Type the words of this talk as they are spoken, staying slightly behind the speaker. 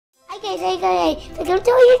guys, welcome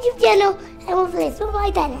to our YouTube channel, and we'll play Super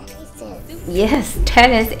Mario Tennis Aces. Yes,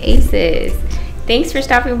 Tennis Aces. Thanks for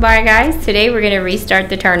stopping by, guys. Today we're going to restart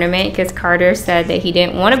the tournament because Carter said that he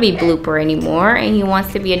didn't want to be Blooper anymore and he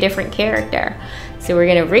wants to be a different character. So we're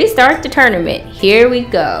going to restart the tournament. Here we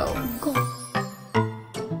go.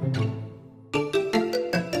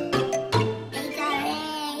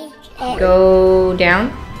 Go down.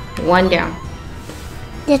 One down.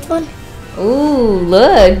 This one? Ooh,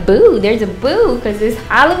 look, Boo. There's a Boo because it's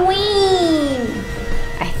Halloween.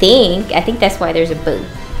 I think that's why there's a Boo.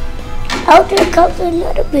 Oh, there comes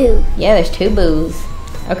another Boo. Yeah, there's two Boos.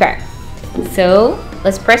 Okay, so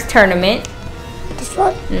let's press tournament. This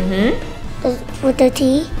one? Mm-hmm. With the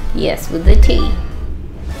T? Yes, with the T.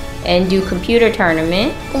 And do computer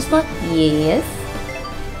tournament. This one? Yes.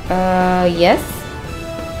 Yes.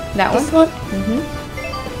 That this one? This one? Mm-hmm.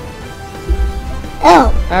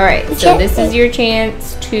 Oh. Alright, so this is your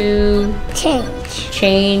chance to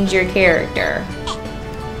change your character.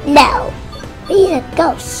 No. Be a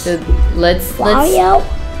ghost. So let's Mario?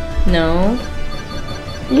 No.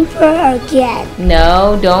 Blooper again.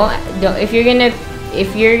 No, don't if you're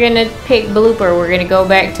gonna pick Blooper, we're gonna go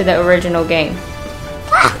back to the original game.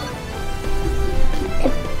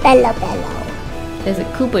 Bello. There's a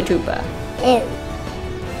Koopa Troopa. Ew.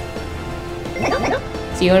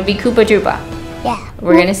 So you wanna be Koopa Troopa? Yeah.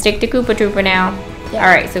 We're gonna stick to Koopa Troopa now. Yeah.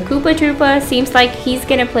 Alright, so Koopa Troopa seems like he's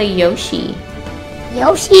gonna play Yoshi.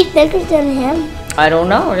 Yoshi's bigger than him. I don't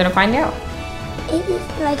know, we're gonna find out. It is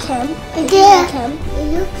like him. It is like him.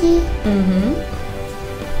 Yoshi. Mm-hmm.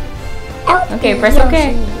 Don't Okay, be press Yoshi.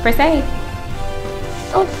 OK. Press A.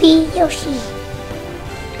 Don't be Yoshi.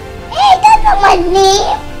 Hey, that's not my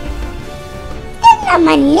name. That's not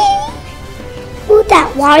my name. Who's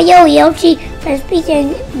that? Wario, Yoshi, First Peach,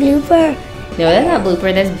 and Blooper. No, that's not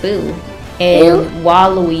Blooper, that's Boo. And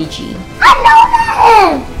Waluigi. I know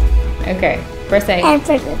that. Okay, press A. And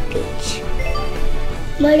First Peach.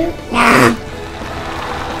 Mario. Nah.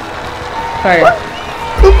 Carter.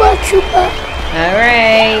 Koopa Troopa.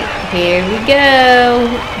 Alright, here we go.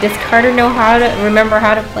 Does Carter remember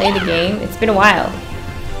how to play the game? It's been a while.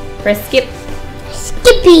 Press skip.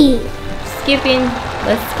 Skippy. Skipping.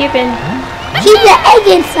 Let's skip in. Keep the egg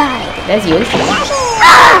inside. That's Yoshi.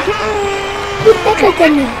 Ah! He's bigger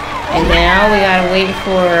than me. And now we gotta wait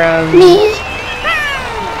for Me?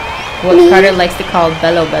 what Carter likes to call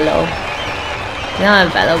Bello.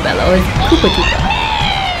 Not Bello, it's Koopa Troopa.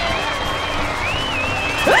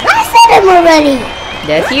 I said him already.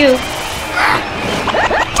 That's you.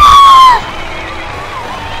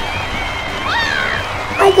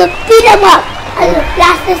 I could beat him up. I could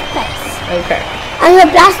blast his face. Okay. I'm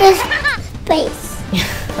gonna blast his face.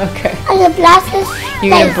 Okay. I'm gonna blast his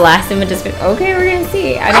You're face. gonna blast him into space. Okay, we're gonna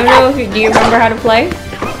see. I don't know if do you remember how to play?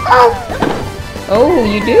 Oh,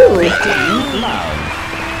 you do.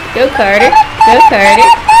 Go Carter. Go Carter.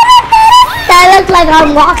 That looks like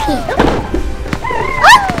I'm walking.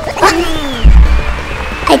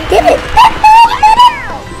 I did it.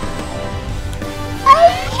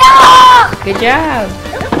 Good job.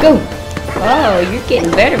 Go. Oh, you're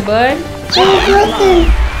getting better, bud.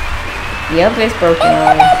 Yep, it's broken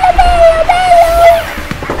already.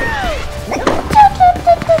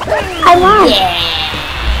 I won. Yeah.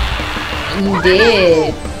 You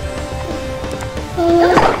did.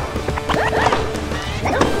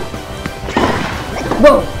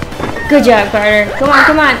 Whoa. Good job, Carter. Come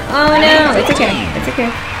on. Oh no, it's okay.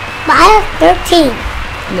 But I have 13.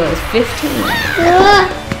 No, it's 15.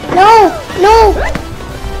 No.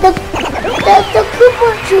 The Koopa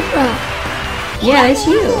Troopa. Yeah, it's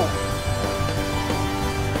you.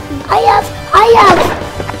 I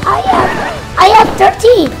have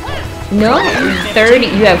 13. No, 30.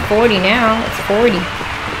 You have 40 now. It's 40.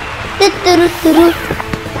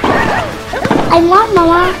 I won,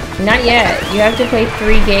 Mama. Not yet. You have to play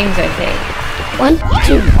 3 games, I think. 1,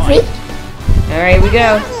 2, 3. Alright, we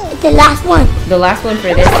go. It's the last one. The last one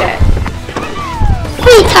for this set.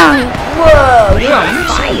 3 times. Whoa, you're on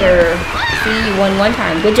fire. See, you won 1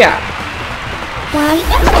 time. Good job. 1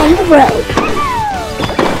 on the road.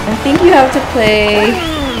 I think you have to play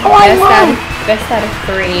best out of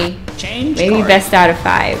 3. Maybe best out of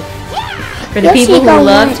 5. For the Yoshi people who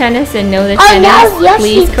love won. tennis and know the Oh, tennis, now Yoshi's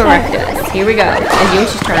please correct turn. us. Here we go. It's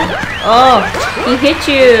Yoshi's turn. Oh, he hit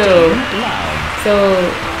you. So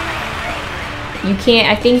you can't.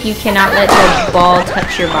 I think you cannot let the ball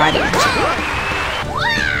touch your body.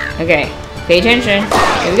 Okay, pay attention.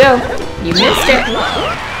 Here we go. You missed it.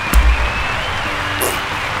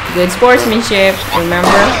 Good sportsmanship.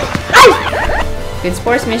 Remember? Good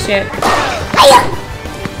sportsmanship.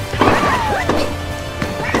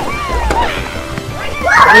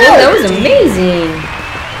 that was amazing.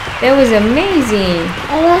 That was amazing.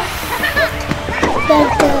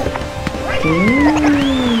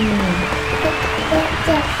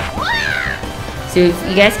 So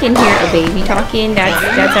you guys can hear a baby talking.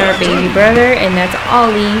 That's our baby brother, and that's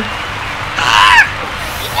Ollie.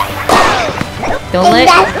 Don't let.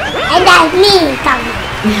 And that's me talking.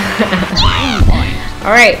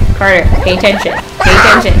 All right, Carter, pay attention. Pay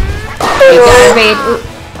attention. You gotta pay.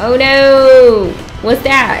 Oh no! What's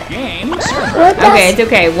that? Okay, it's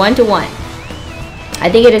okay. 1 to 1. I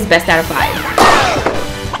think it is best out of 5.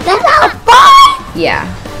 Best out of 5? Yeah.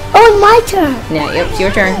 Oh, it's my turn. Yeah. Yep. It's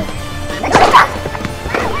your turn.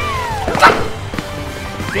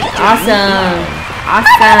 Awesome.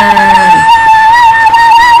 Awesome.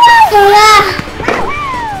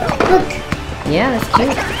 Look. Yeah, that's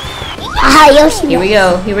cute. Yoshi. Here we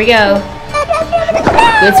go. Here we go.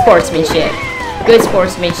 Good sportsmanship. Good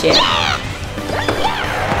sportsmanship.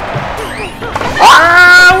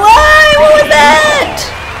 What was that?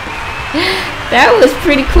 That was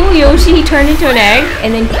pretty cool, Yoshi. He turned into an egg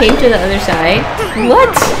and then came to the other side.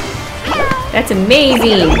 What? That's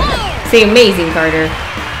amazing. Say amazing, Carter.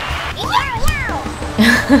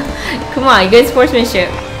 Come on, good sportsmanship.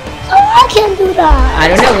 Oh, I can't do that. I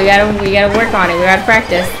don't know. We gotta work on it. We gotta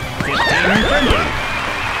practice.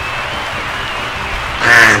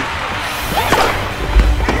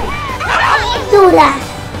 Do that.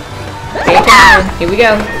 Okay, turn. Here we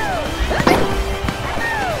go.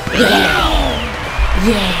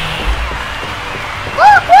 Yeah.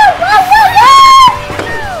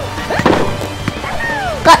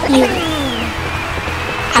 Got you.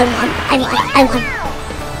 I won.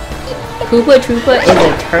 Koopa Troopa is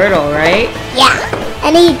a turtle, right? Yeah.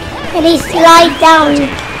 And he slides down.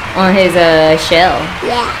 On his shell.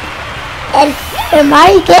 Yeah. And when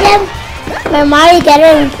Mario get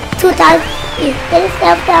him 2 times, he hit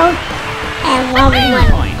himself down and won.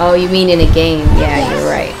 Oh, you mean in a game? Yeah, yes. You're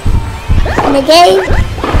right. In the game,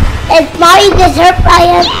 if Mario gets hurt by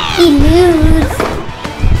him, he loses.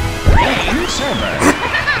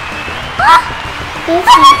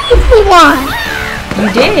 We won. You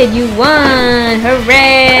did. You won.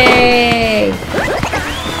 Hooray!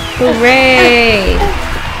 Hooray!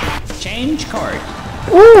 Change card.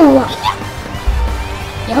 Ooh.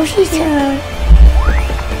 Yoshi's turn.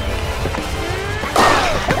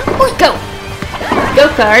 Go! Go,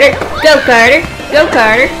 Carter! Go, Carter! Go,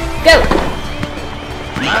 Carter! Go!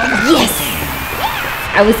 Yes!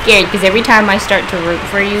 I was scared because every time I start to root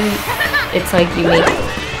for you, it's like you make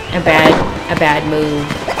a bad move.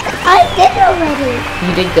 I did already.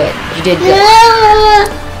 You did good. You did good.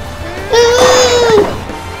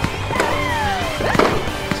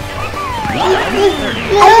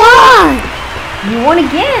 I won! You won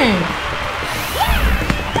again!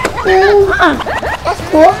 That's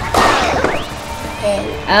cool.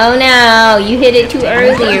 Oh no, you hit it too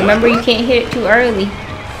early. Remember, you can't hit it too early.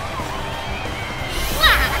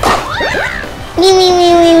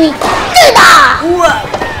 Me. Whoa!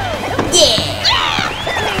 Yeah!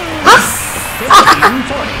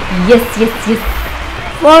 Yes.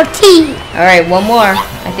 40. Alright, one more.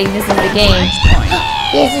 I think this is the game.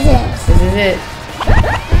 This is it. This is it.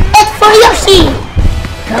 It's for Yoshi.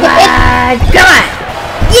 Come on! Come on!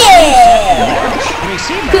 Yeah!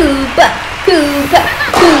 Koopa!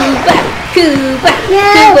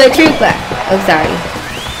 Yeah. Koopa Troopa. Oh, sorry.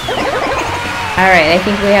 Alright, I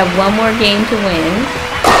think we have one more game to win.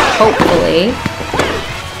 Hopefully.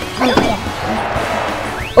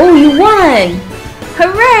 Oh, you won!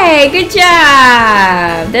 Hooray! Good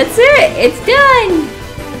job! That's it! It's done!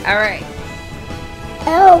 Alright.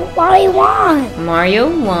 Oh, Mario won. Mario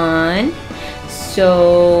won.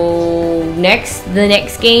 So the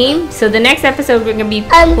next game. So the next episode we're gonna be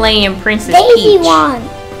playing Princess Daisy Peach. won.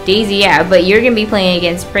 Daisy, yeah, but you're gonna be playing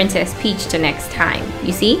against Princess Peach the next time.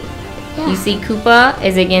 You see? Yeah. You see, Koopa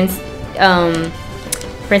is against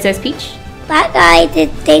Princess Peach. Bye guys.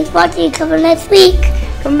 Thanks for watching. Come next week.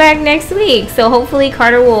 Come back next week. So hopefully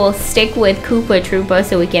Carter will stick with Koopa Troopa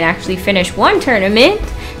so we can actually finish one tournament.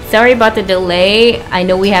 Sorry about the delay. I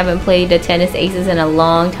know we haven't played the Tennis Aces in a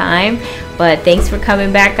long time, but thanks for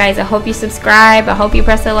coming back, guys. I hope you subscribe. I hope you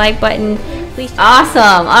press the like button. Please.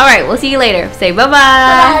 Awesome. All right, we'll see you later. Say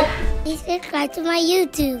bye-bye. Please subscribe to my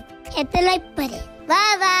YouTube. Hit the like button.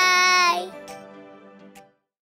 Bye-bye.